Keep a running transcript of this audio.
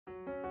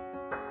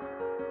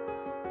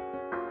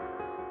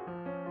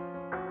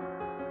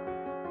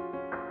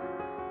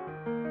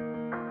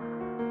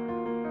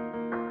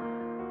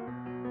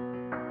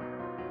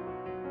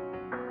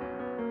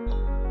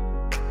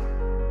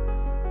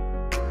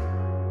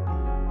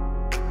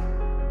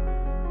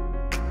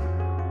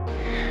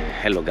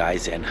Hello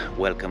guys, and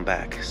welcome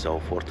back. So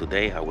for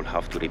today I will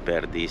have to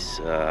repair this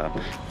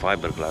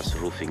fiberglass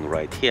roofing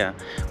right here,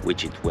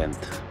 which it went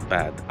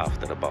bad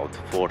after about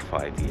 4 or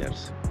 5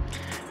 years.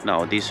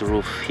 Now this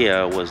roof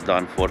here was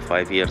done 4 or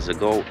 5 years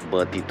ago,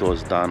 but it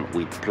was done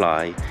with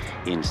ply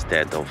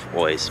instead of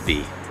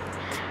OSB.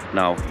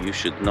 Now you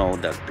should know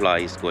that ply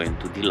is going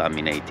to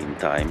delaminate in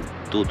time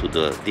due to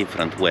the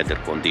different weather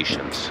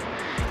conditions.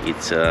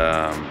 It's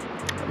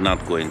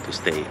not going to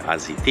stay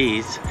as it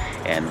is,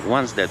 and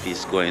once that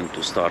is going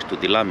to start to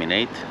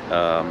delaminate,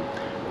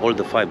 all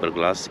the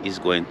fiberglass is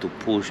going to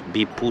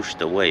be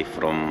pushed away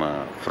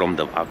from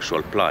the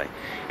actual ply,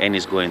 and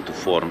is going to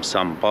form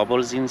some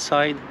bubbles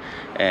inside,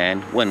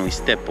 and when we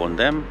step on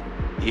them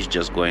it's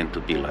just going to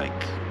be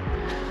like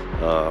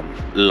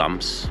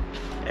lumps,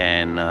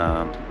 and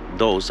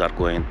those are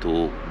going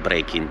to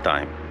break in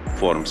time,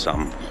 form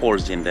some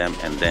holes in them,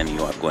 and then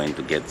you are going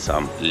to get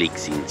some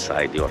leaks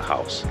inside your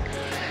house.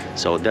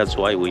 So that's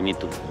why we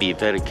need to be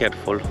very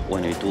careful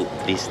when we do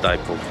this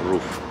type of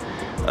roof.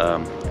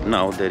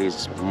 Now there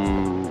is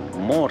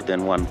more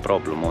than one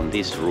problem on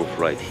this roof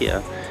right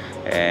here,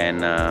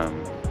 and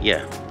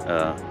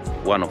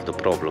one of the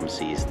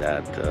problems is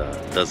that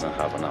doesn't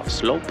have enough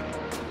slope,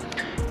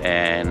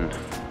 and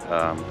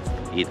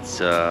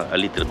it's a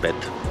little bit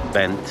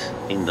bent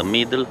in the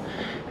middle,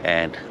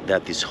 and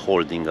that is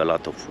holding a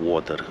lot of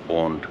water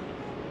on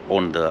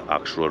the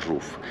actual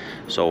roof.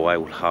 So I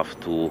will have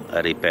to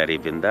repair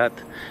even that,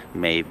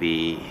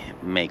 maybe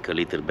make a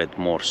little bit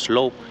more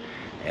slope,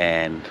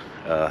 and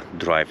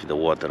drive the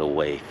water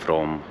away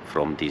from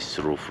this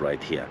roof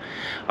right here.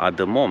 At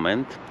the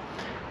moment,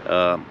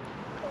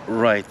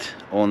 right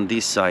on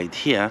this side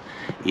here,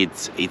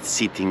 it's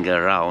sitting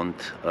around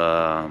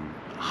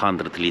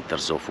 100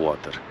 liters of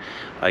water.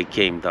 I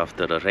came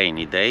after a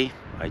rainy day.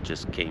 I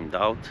just came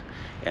out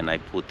and I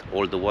put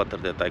all the water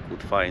that I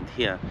could find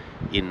here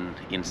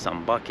in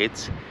some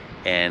buckets,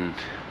 and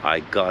I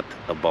got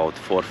about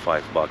 4 or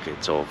 5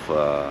 buckets of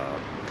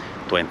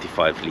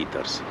 25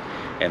 liters,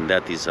 and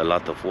that is a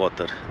lot of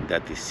water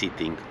that is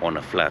sitting on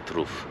a flat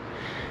roof.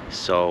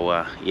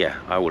 So yeah,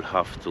 I will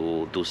have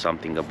to do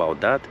something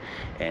about that.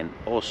 And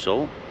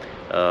also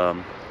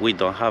we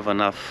don't have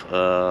enough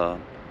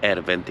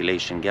air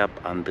ventilation gap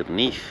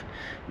underneath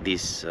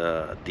this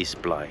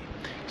ply,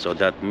 so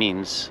that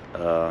means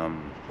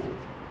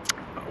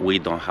we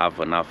don't have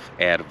enough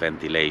air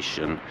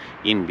ventilation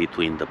in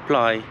between the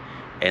ply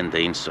and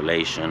the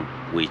insulation,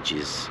 which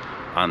is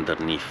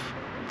underneath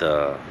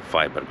the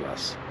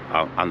fiberglass,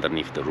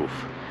 underneath the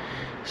roof.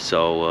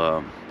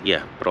 So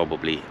yeah,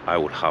 probably I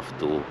will have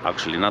to,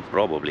 actually not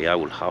probably, I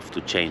will have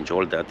to change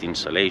all that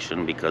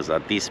insulation, because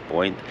at this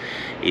point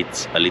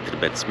it's a little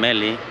bit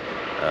smelly,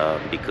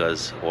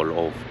 because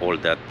all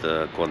that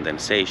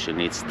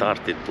condensation, it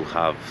started to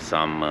have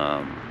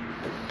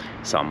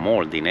some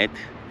mold in it,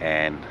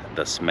 and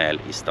the smell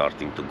is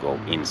starting to go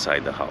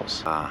inside the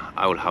house.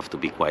 I will have to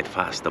be quite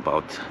fast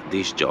about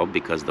this job,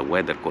 because the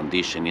weather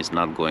condition is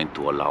not going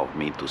to allow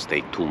me to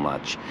stay too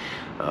much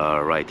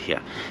right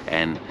here.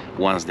 And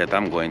once that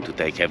I'm going to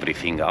take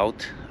everything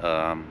out,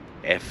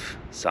 if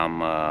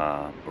some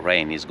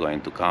rain is going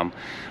to come,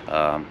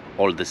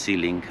 all the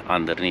ceiling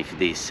underneath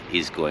this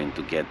is going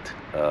to get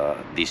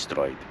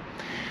destroyed.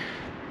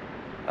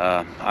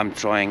 I'm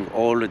trying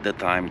all the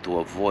time to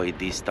avoid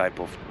this type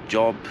of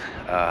job,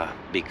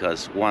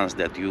 because once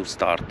that you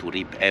start to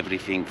rip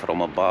everything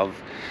from above,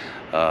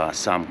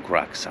 some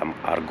cracks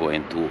are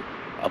going to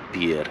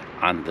appear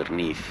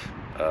underneath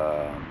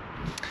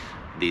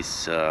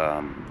this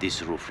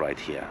roof right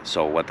here.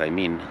 So what I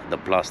mean, the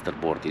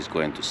plasterboard is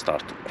going to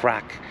start to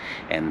crack,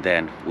 and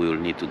then we will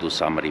need to do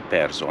some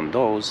repairs on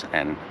those,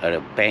 and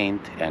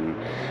paint and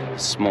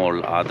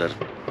small other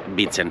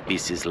bits and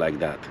pieces like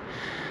that.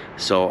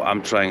 So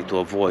I'm trying to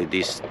avoid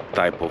this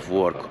type of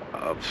work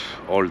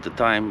all the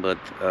time, but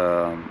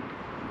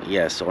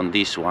yes, on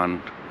this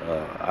one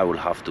I will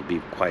have to be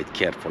quite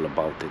careful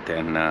about it,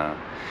 and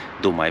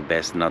do my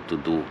best not to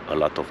do a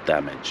lot of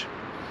damage.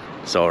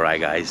 So alright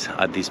guys,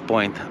 at this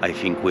point I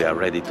think we are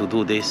ready to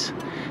do this,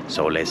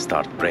 so let's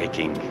start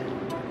breaking.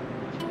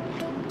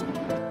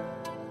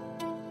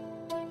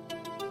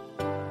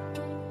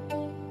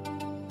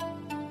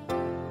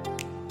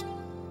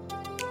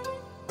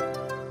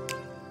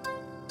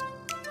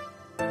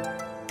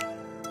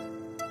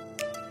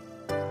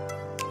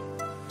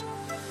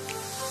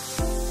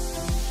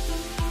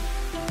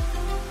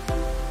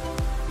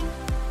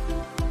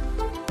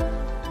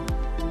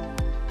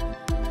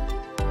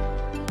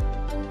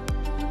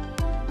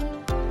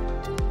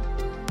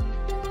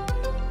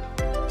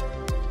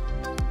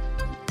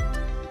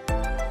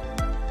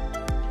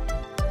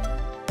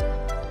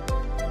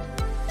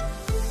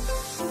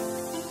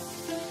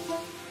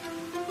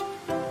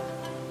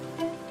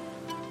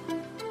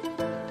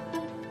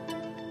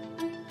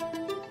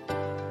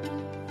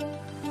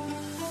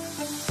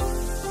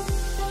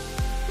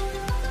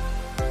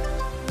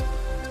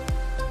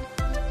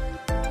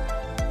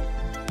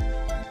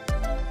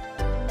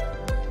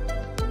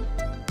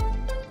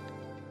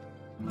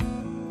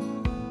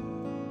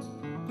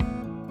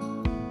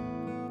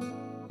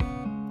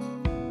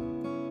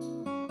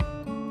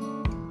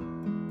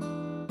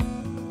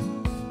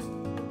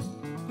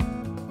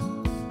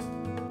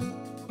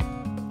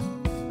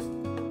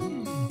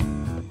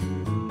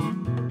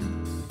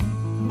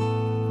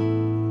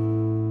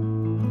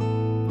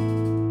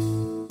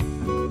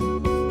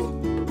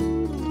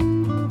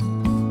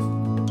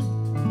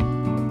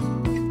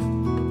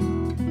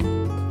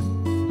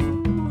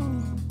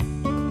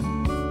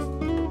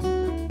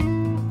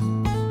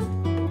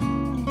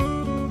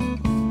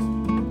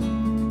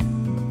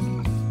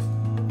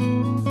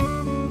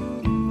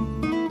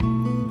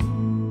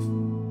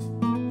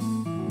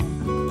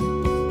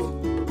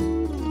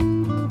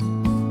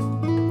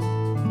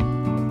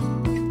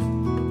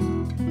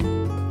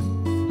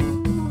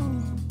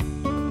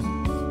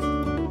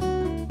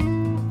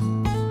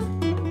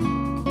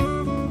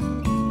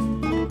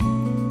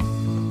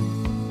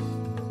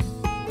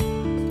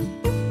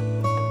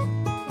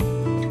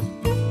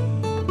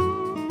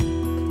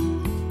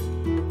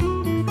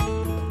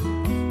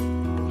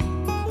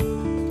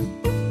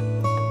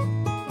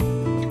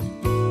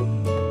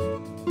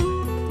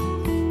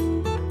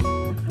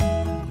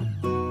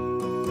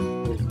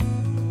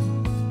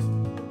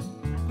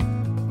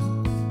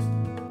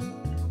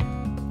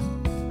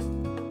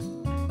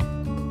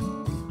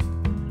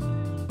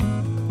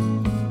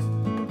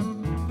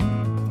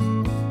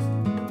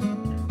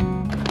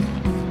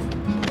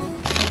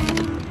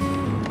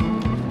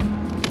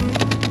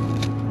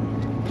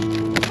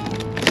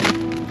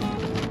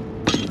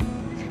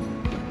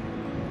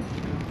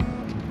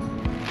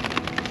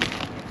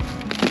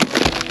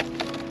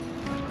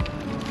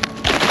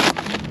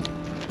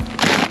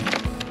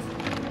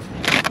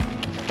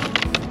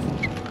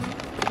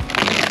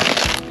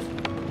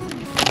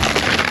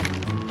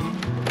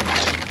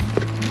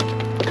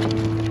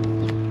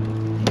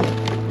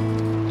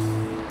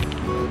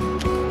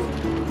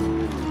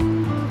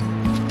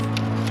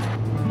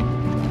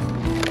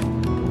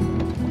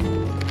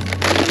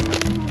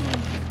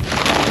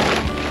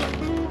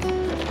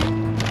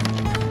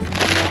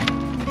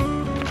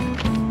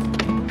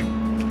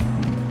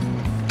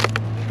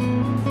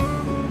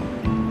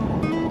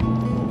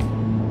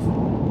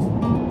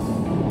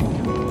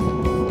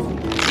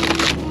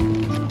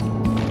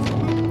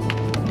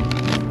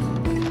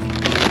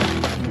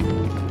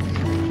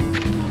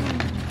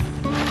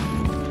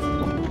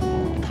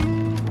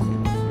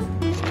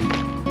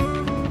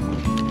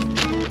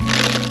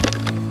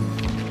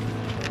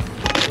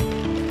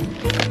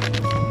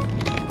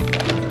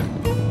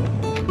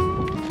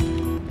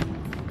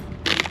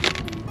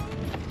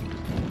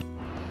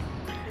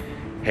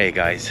 Hey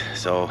guys,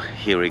 so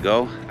here we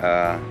go.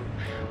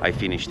 I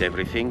finished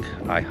everything.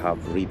 I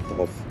have ripped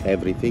off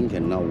everything,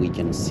 and now we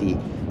can see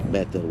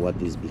better what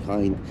is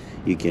behind.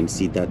 You can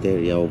see that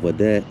area over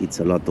there. It's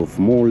a lot of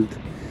mold.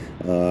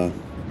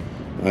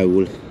 I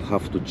will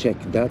have to check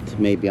that.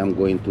 Maybe I'm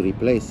going to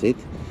replace it.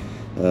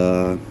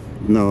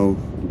 Now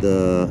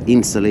the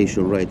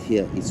insulation right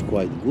here is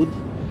quite good.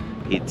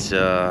 It's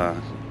a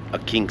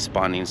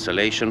Kingspan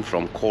insulation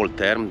from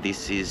Colterm.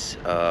 This is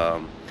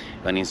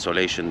an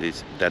insulation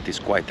that is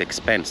quite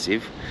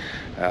expensive.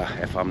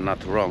 If I'm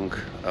not wrong,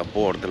 a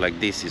board like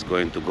this is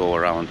going to go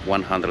around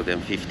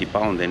 150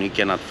 pounds, and you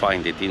cannot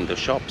find it in the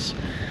shops,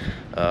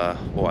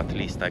 or at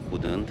least I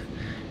couldn't.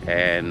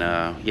 And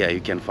yeah,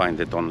 you can find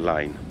it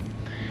online.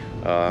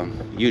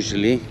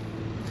 Usually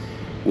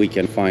we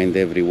can find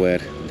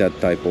everywhere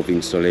that type of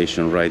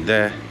insulation right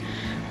there,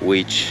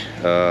 which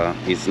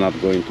is not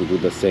going to do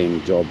the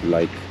same job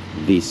like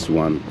this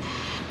one.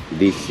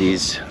 This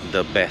is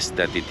the best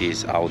that it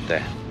is out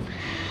there,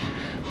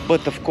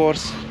 but of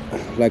course,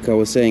 like I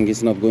was saying,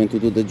 it's not going to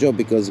do the job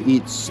because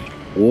it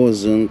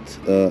wasn't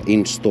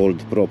installed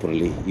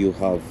properly. You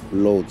have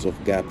loads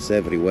of gaps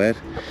everywhere.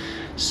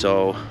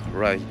 So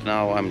right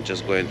now I'm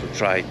just going to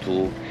try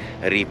to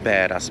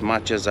repair as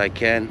much as I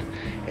can,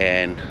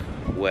 and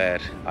where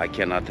I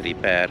cannot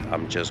repair,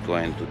 I'm just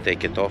going to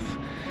take it off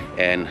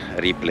and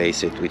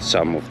replace it with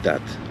some of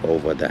that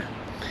over there.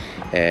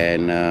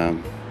 And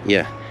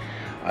yeah,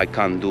 I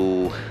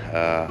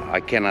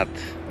cannot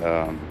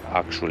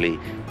actually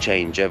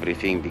change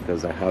everything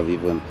because I have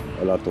even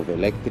a lot of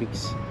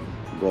electrics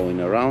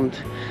going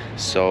around.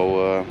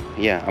 So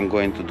yeah, I'm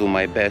going to do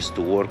my best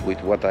to work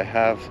with what I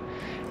have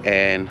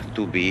and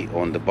to be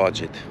on the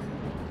budget.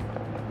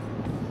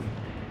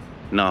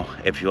 Now,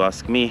 if you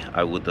ask me,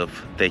 I would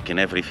have taken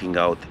everything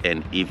out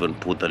and even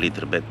put a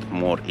little bit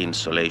more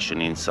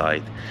insulation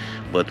inside,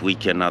 but we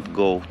cannot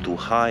go too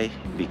high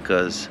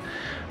because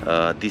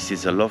this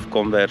is a loft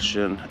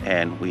conversion,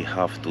 and we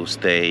have to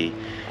stay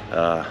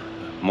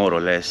more or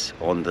less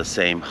on the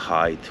same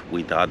height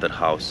with other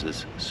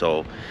houses,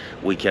 so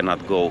we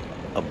cannot go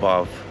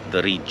above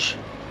the ridge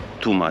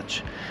too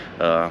much.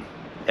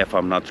 If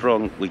I'm not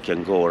wrong, we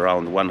can go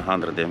around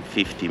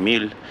 150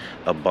 mil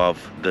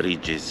above the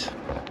ridges,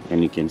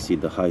 and you can see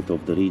the height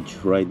of the ridge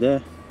right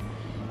there.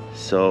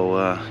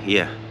 So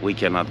yeah, we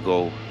cannot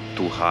go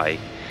too high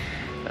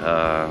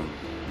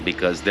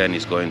because then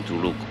it's going to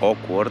look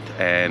awkward,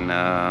 and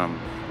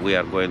we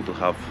are going to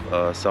have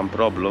some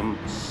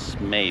problems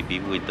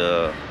maybe with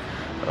the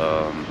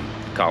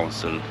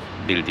council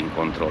building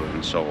control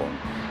and so on.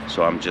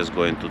 So I'm just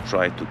going to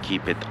try to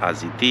keep it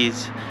as it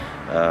is,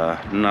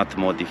 not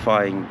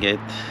modifying it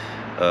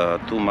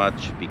too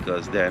much,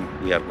 because then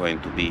we are going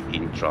to be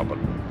in trouble.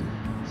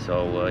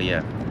 So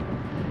yeah,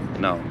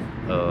 now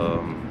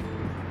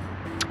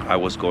I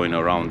was going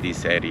around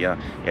this area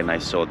and I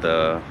saw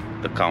the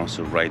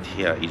council right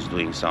here is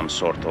doing some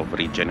sort of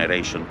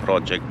regeneration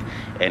project,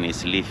 and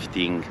is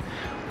lifting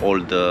all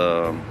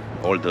the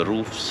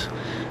roofs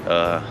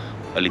a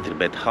little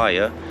bit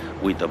higher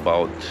with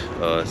about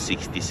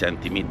 60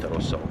 centimeters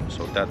or so.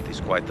 So that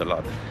is quite a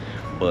lot,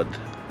 but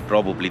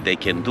probably they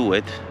can do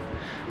it.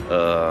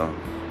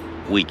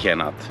 We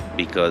cannot,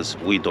 because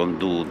we don't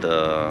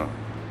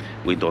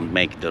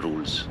make the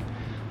rules.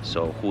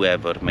 So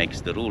whoever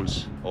makes the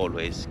rules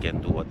always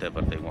can do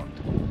whatever they want.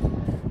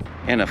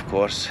 And of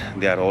course,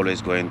 they are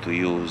always going to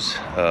use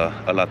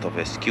a lot of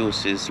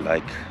excuses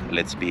like,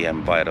 let's be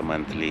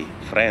environmentally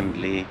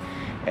friendly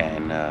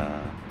and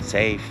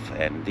safe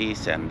and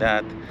this and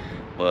that.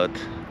 But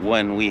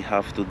when we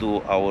have to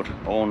do our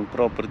own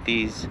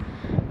properties,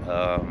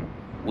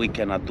 we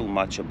cannot do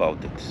much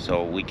about it.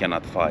 So we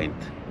cannot fight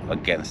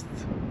against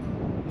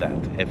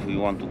that. If we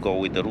want to go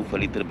with the roof a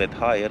little bit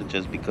higher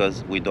just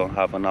because we don't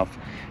have enough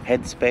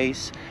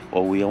headspace,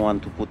 or we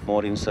want to put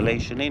more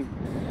insulation in,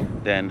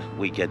 then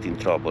we get in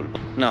trouble.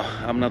 Now,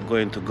 I'm not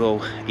going to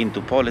go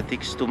into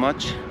politics too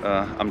much.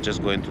 I'm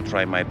just going to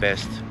try my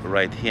best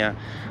right here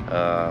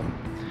to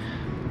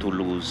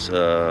lose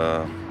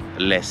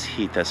less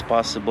heat as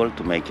possible,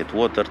 to make it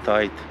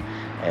watertight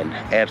and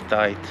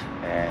airtight,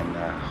 and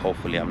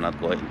hopefully I'm not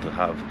going to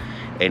have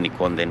any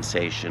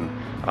condensation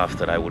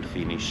after I will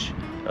finish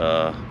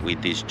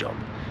with this job.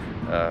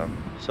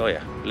 So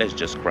yeah, let's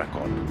just crack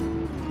on.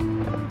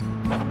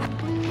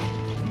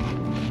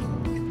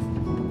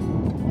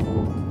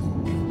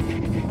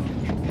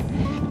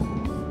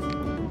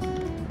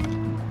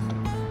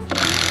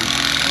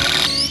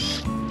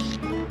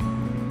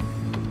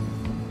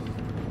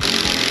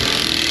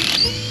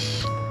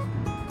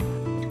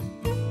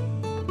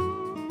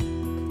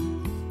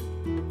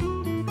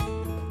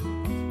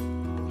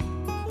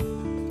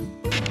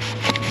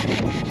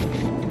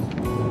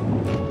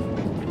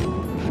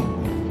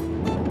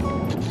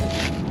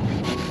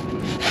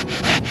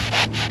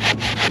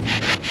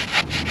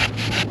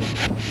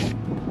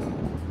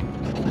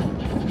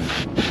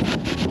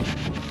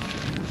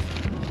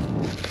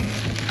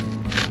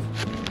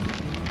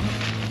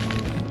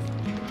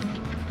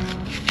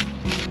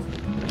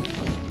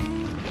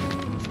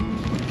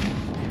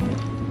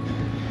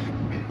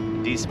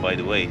 This, by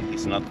the way,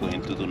 is not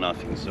going to do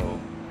nothing, so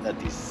that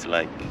is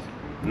like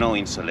no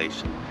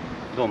insulation.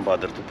 Don't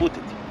bother to put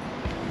it.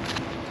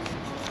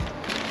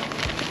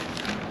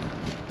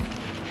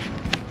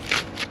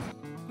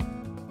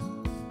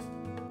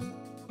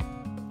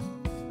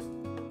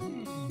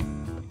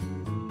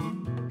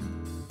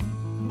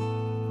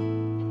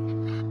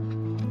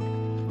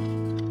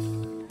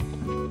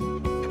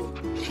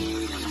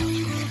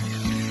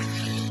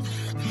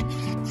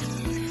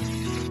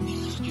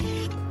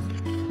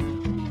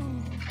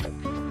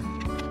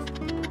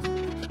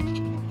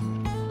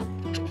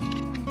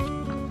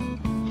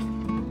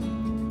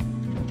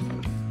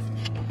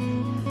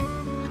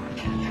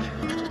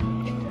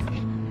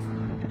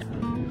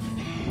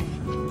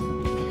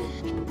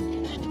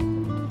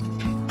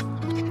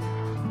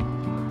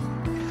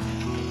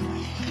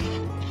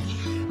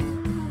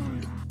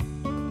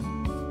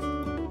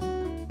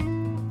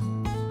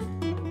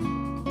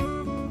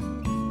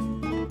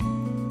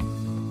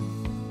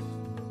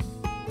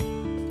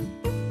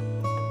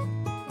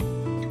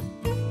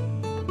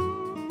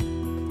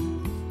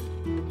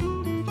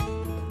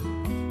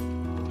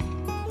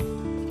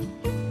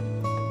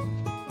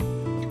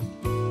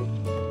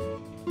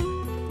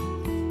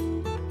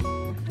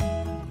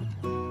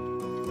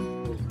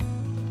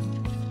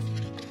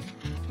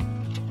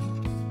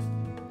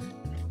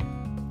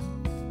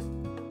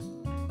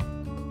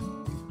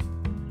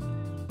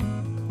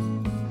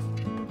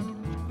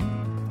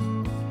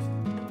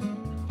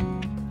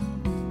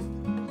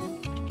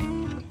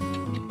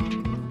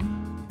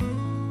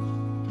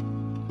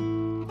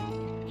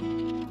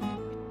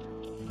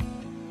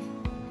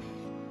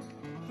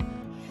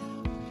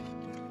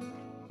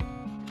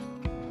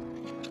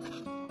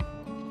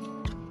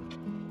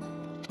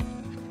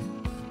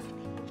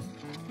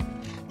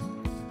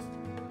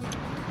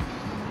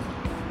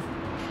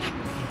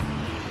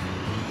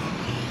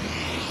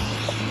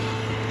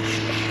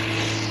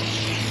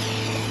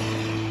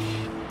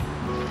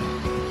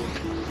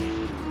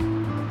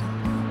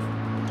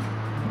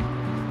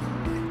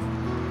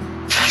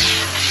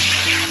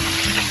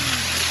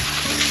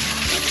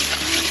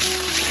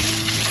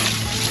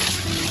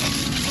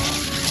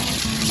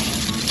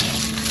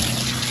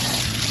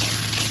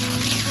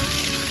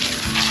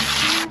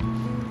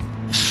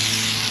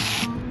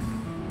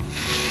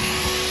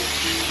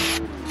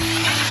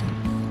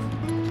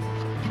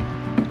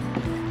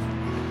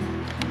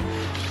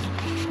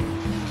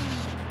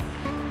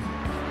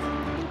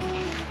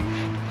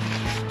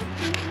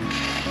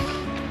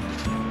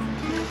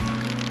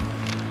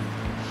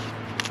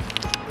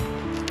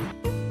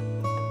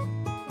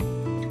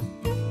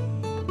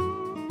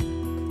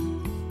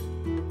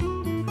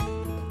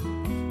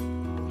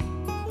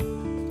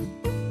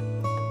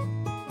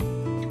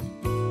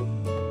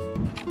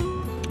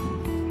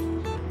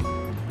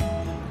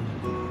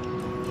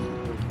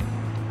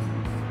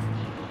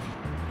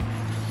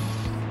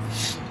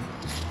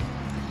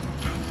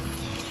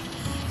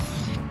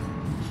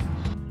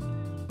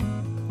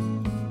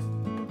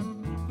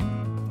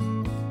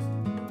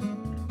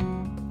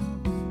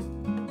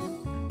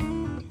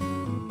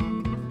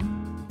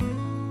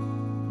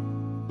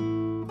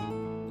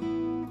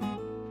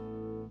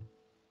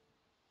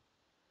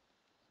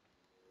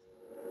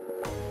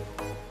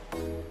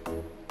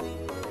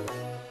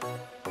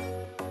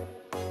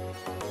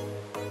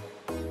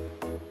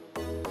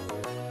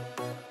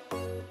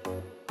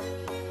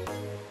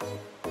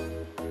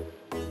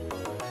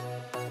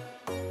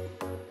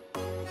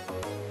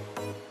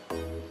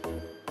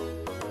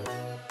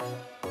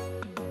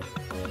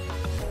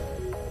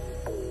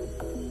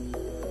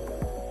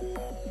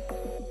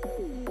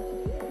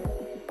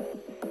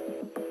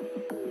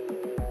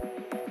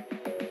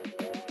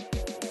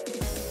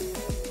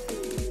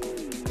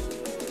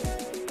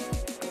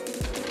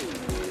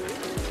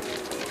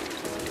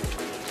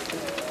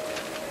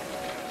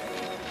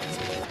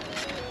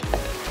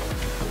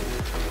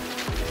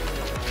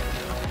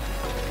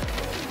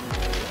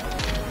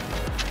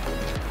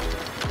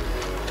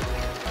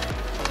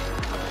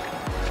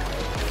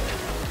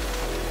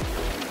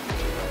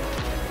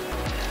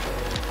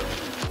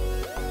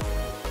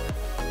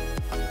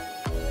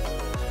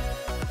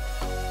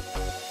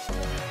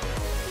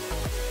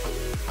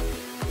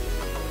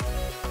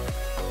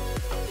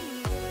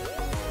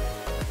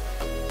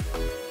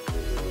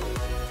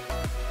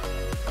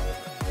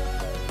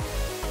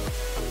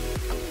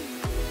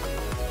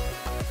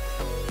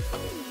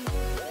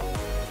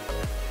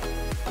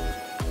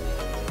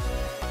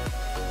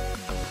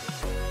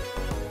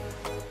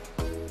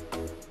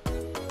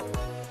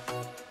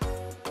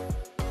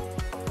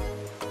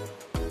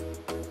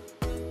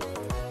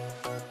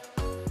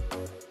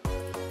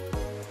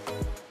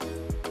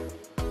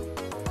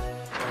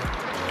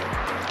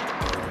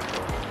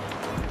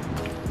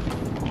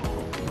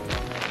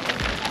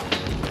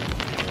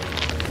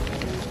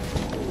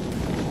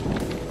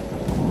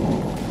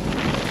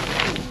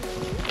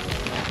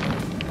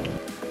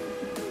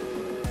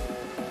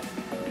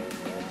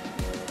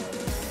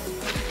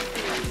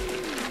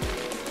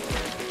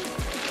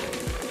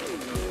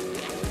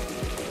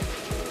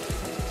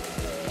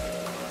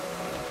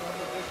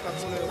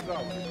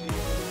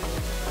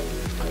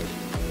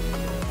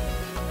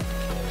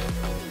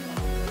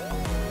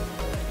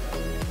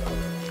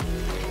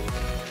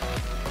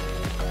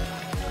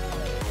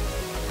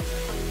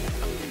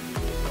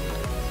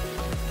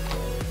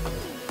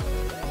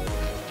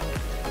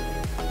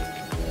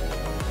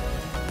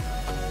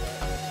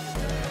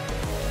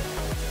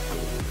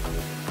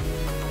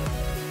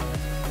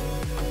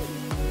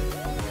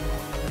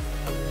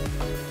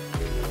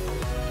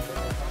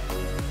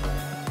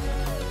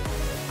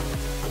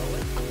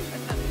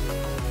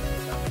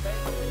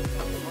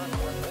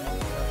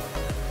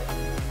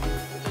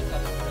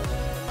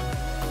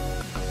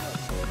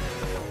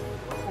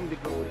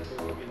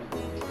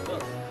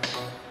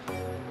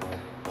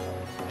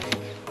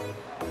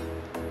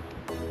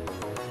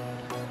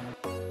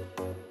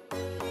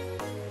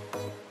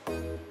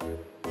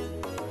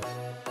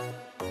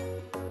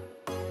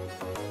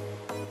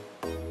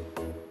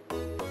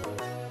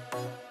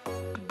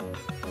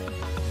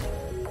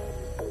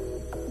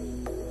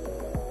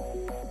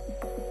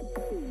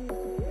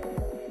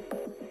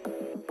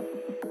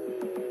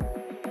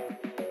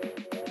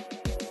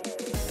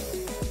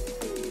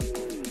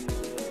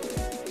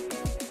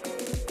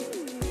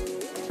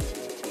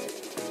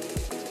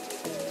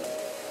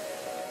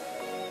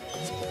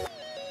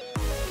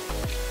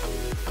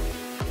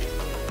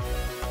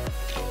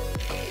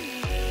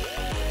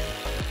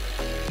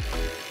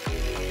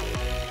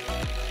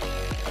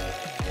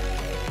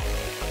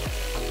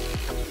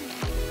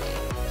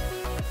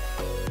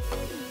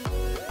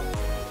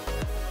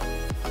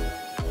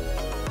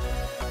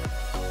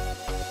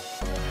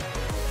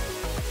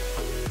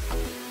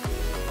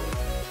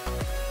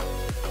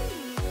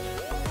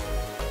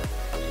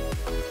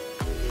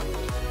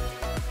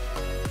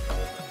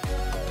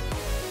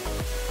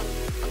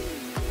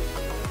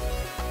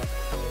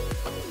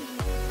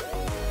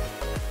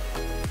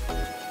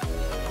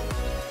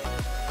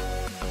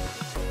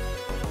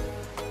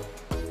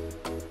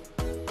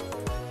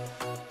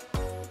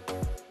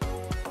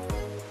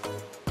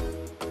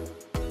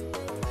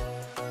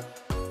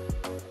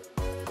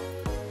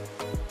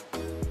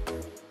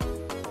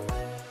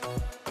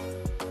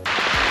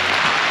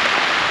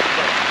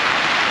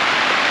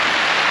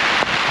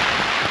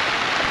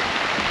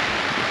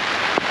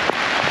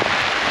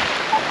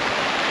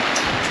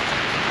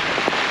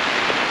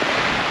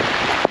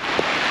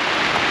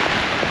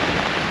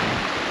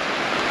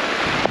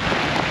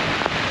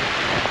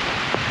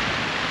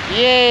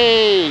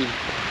 Yay!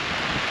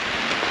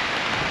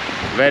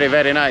 Very,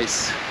 very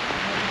nice.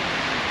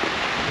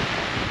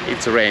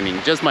 It's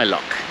raining, just my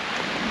luck.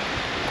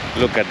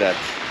 Look at that.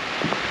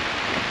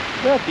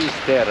 That is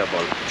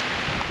terrible.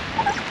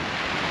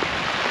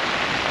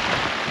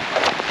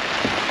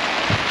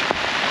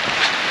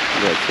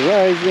 That's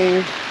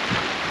rising.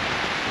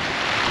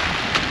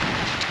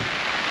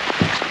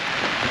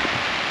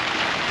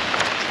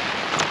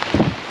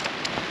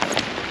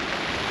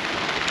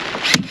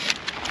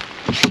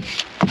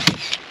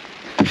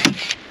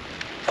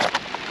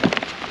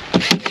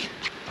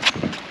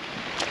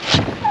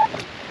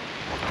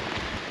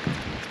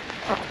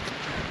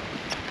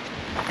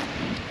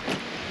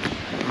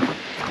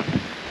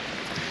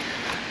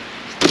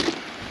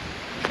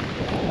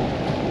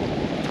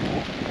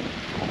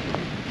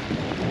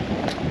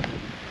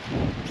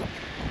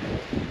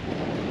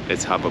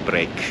 Let's have a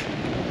break.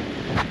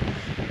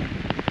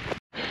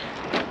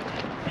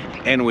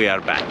 And we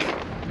are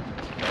back.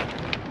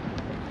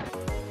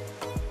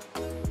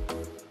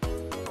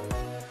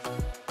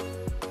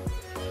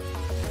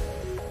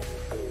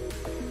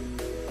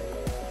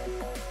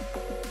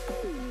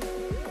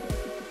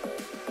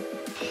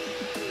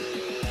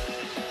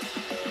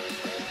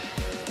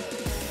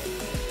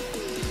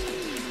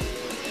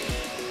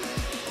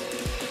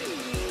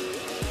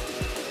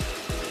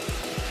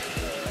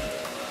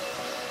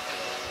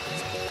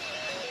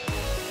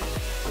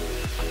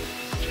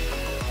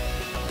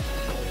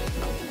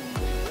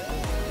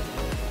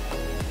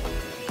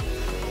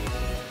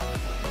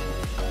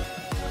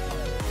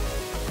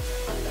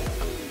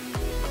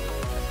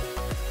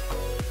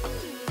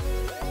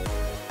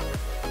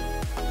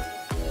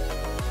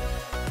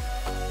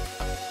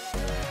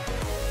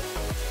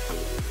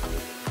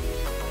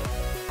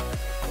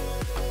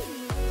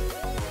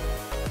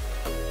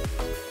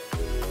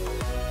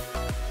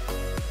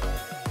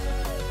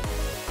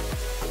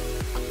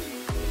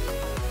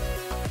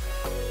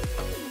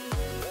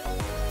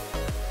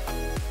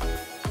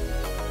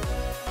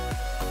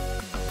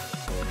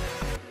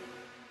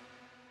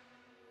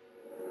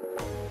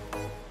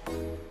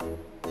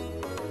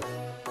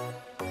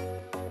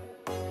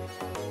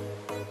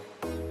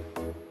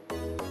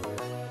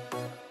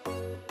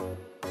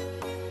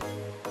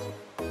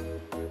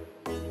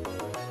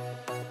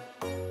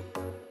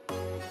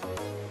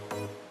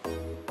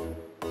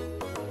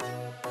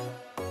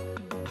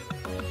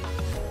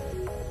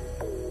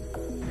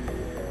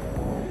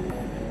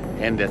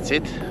 And that's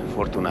it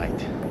for tonight.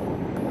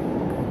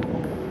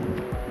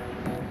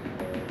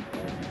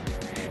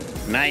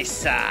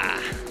 Nice!